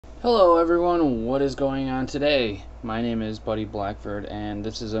Hello everyone, what is going on today? My name is Buddy Blackford and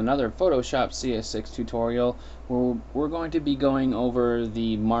this is another Photoshop CS6 tutorial where we're going to be going over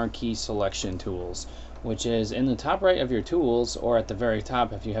the marquee selection tools, which is in the top right of your tools, or at the very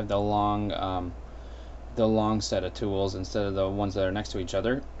top if you have the long set of tools instead of the ones that are next to each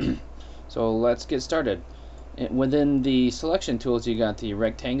other. So let's get started. Within the selection tools you got the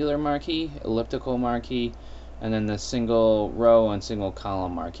rectangular marquee, elliptical marquee, and then the single row and single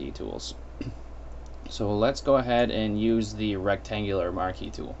column marquee tools. So let's go ahead and use the rectangular marquee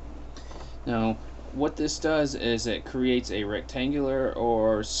tool. Now what this does is it creates a rectangular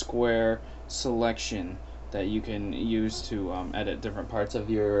or square selection that you can use to edit different parts of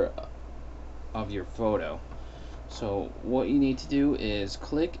your photo. So what you need to do is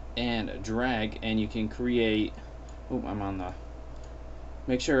click and drag, and you can create.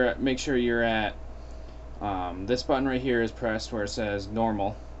 Make sure you're at this button right here is pressed where it says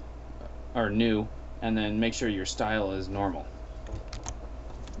normal or new, and then make sure your style is normal.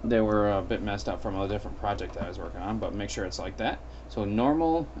 They were a bit messed up from a different project that I was working on, but make sure it's like that. So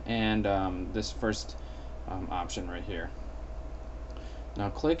normal and this first option right here. Now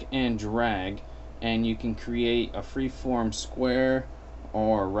click and drag, and you can create a freeform square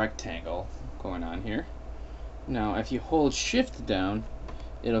or rectangle going on here. Now if you hold shift down,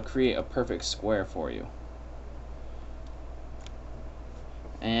 it'll create a perfect square for you.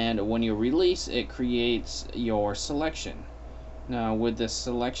 And when you release, it creates your selection. Now with this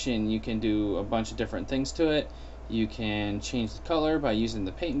selection you can do a bunch of different things to it. You can change the color by using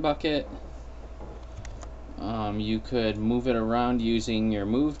the paint bucket. You could move it around using your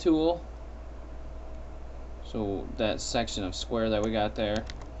move tool. So that section of square that we got there,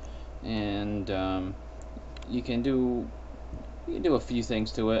 and you can do a few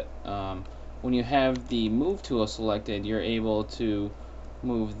things to it. When you have the move tool selected, you're able to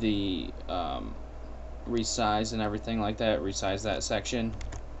move the resize and everything like that, resize that section.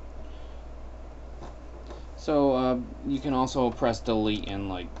 So you can also press delete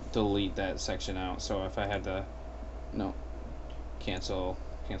and delete that section out. So if I had to cancel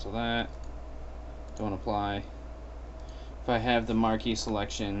that, don't apply. If I have the marquee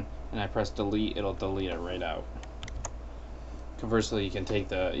selection and I press delete, it'll delete it right out. Conversely, you can take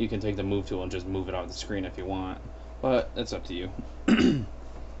the move tool and just move it off the screen if you want, but that's up to you.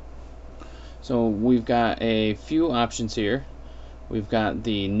 So we've got a few options here. We've got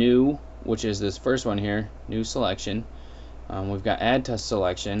the new, which is this first one here, new selection. We've got add to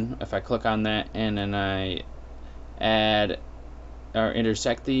selection. If I click on that and then I add or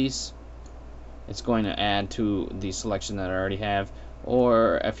intersect these, it's going to add to the selection that I already have.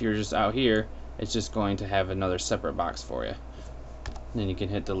 Or if you're just out here, it's just going to have another separate box for you. And then you can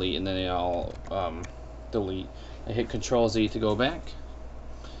hit delete, and then they all delete. I hit Control Z to go back,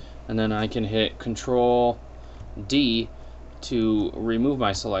 and then I can hit Control D to remove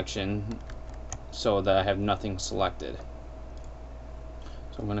my selection so that I have nothing selected.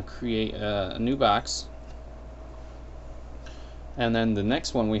 So I'm going to create a new box, and then the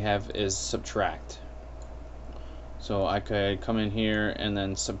next one we have is subtract. So I could come in here, and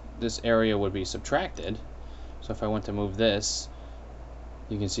then this area would be subtracted. So if I went to move this,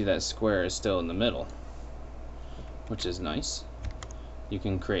 you can see that square is still in the middle, which is nice. You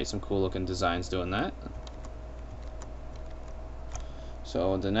can create some cool looking designs doing that.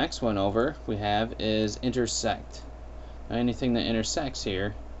 So the next one over we have is intersect. Now anything that intersects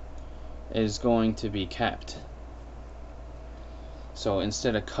here is going to be kept. So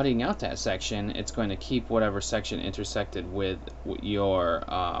instead of cutting out that section, it's going to keep whatever section intersected with your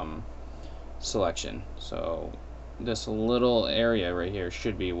selection. So this little area right here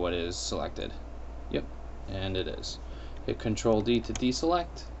should be what is selected. Yep, and it is. Hit Control D to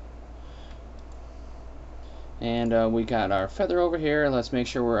deselect. And we got our feather over here. Let's make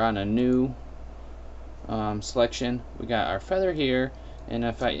sure we're on a new selection. We got our feather here, and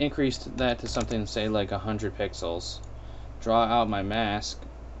if I increased that to something, say like 100 pixels, draw out my mask,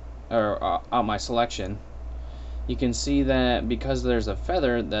 or out my selection, you can see that because there's a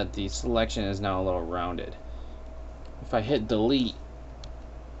feather, that the selection is now a little rounded. If I hit delete,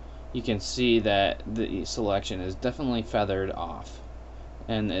 you can see that the selection is definitely feathered off,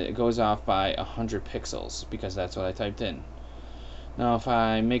 and it goes off by 100 pixels because that's what I typed in. Now if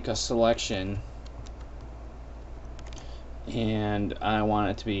I make a selection and I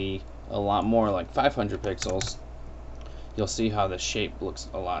want it to be a lot more, like 500 pixels, you'll see how the shape looks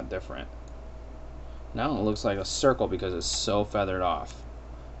a lot different. Now it looks like a circle because it's so feathered off,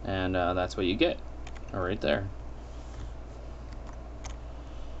 and that's what you get right there.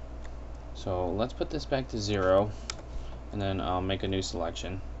 So let's put this back to 0, and then I'll make a new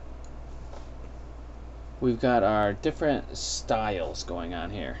selection. we've got our different styles going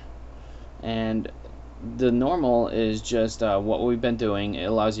on here. And the normal is just what we've been doing. It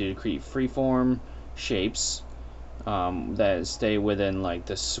allows you to create freeform shapes that stay within like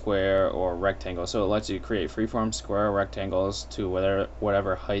the square or rectangle. So it lets you create freeform square rectangles to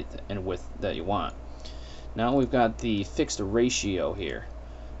whatever height and width that you want. Now we've got the fixed ratio here,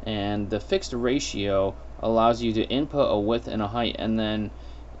 and the fixed ratio allows you to input a width and a height, and then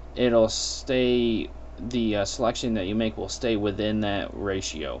it'll stay, the selection that you make will stay within that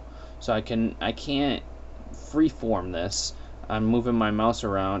ratio. So I can't freeform this. I'm moving my mouse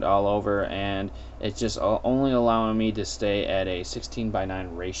around all over, and it's just only allowing me to stay at a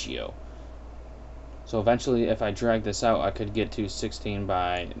 16:9 ratio. So eventually, if I drag this out, I could get to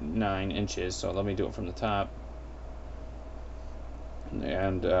 16:9 inches. So let me do it from the top,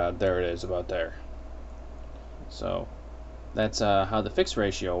 and there it is, about there. So that's how the fixed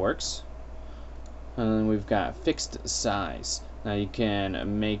ratio works. And then we've got fixed size. Now you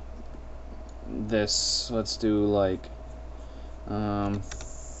can make this, let's do like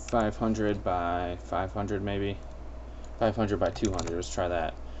 500 by 500, maybe 500 by 200. Let's try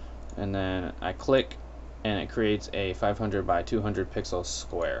that. And then I click, and it creates a 500 by 200 pixel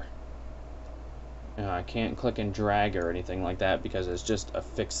square. I can't click and drag or anything like that because it's just a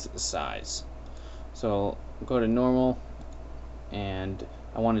fixed size. So go to normal, and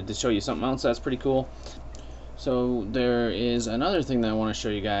I wanted to show you something else that's pretty cool. So there is another thing that I want to show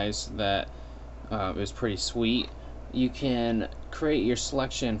you guys that is pretty sweet. You can create your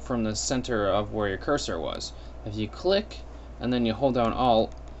selection from the center of where your cursor was. If you click and then you hold down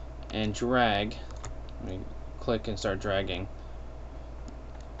Alt and drag, let me click and start dragging,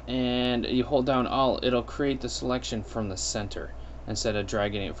 and you hold down Alt, it'll create the selection from the center instead of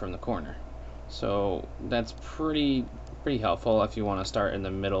dragging it from the corner. So that's pretty helpful if you want to start in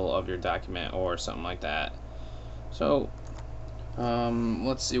the middle of your document or something like that. So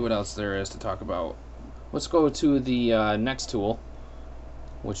let's see what else there is to talk about. Let's go to the next tool,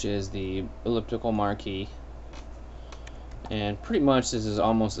 which is the Elliptical Marquee. And pretty much this is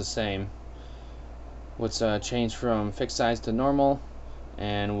almost the same. Let's change from fixed size to normal,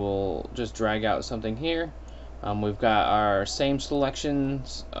 and we'll just drag out something here. We've got our same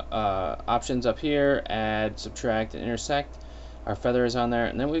selections options up here: add, subtract, and intersect. Our feather is on there,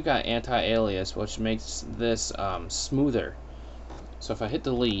 and then we've got anti-alias, which makes this smoother. So if I hit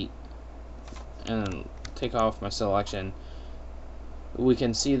delete and take off my selection, we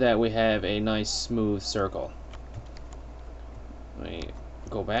can see that we have a nice smooth circle. Let me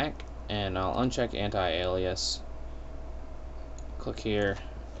go back, and I'll uncheck anti-alias, click here,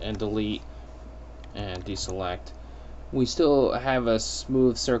 and delete and deselect. We still have a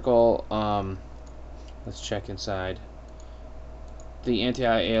smooth circle. Let's check inside. The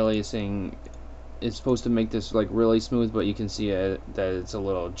anti-aliasing is supposed to make this like really smooth, but you can see that it's a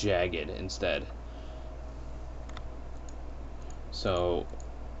little jagged instead. So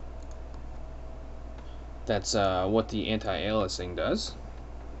that's what the anti-aliasing does.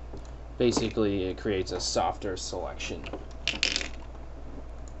 Basically, it creates a softer selection.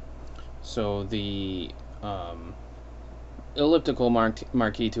 So the elliptical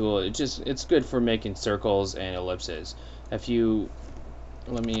marquee tool, it's good for making circles and ellipses. If you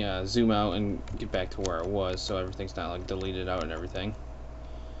let me zoom out and get back to where it was, so everything's not like deleted out and everything.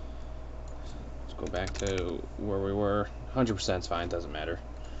 Let's go back to where we were. 100% is fine, doesn't matter.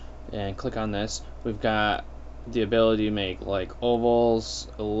 And click on this. We've got the ability to make like ovals,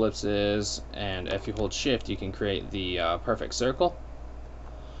 ellipses, and if you hold shift you can create the perfect circle.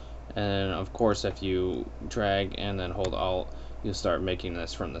 And of course if you drag and then hold Alt, you'll start making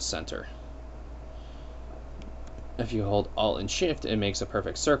this from the center. If you hold Alt and Shift, it makes a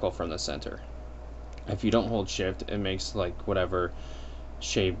perfect circle from the center. If you don't hold Shift, it makes like whatever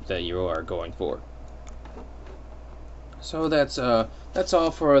shape that you are going for. So that's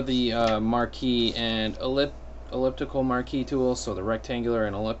all for the marquee and elliptical marquee tools, so the rectangular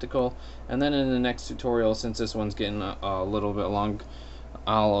and elliptical. And then in the next tutorial, since this one's getting a little bit long,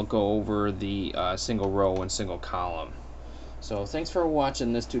 I'll go over the single row and single column. So thanks for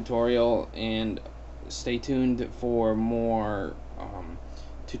watching this tutorial, and stay tuned for more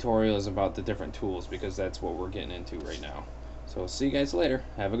tutorials about the different tools, because that's what we're getting into right now. So see you guys later.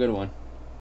 Have a good one.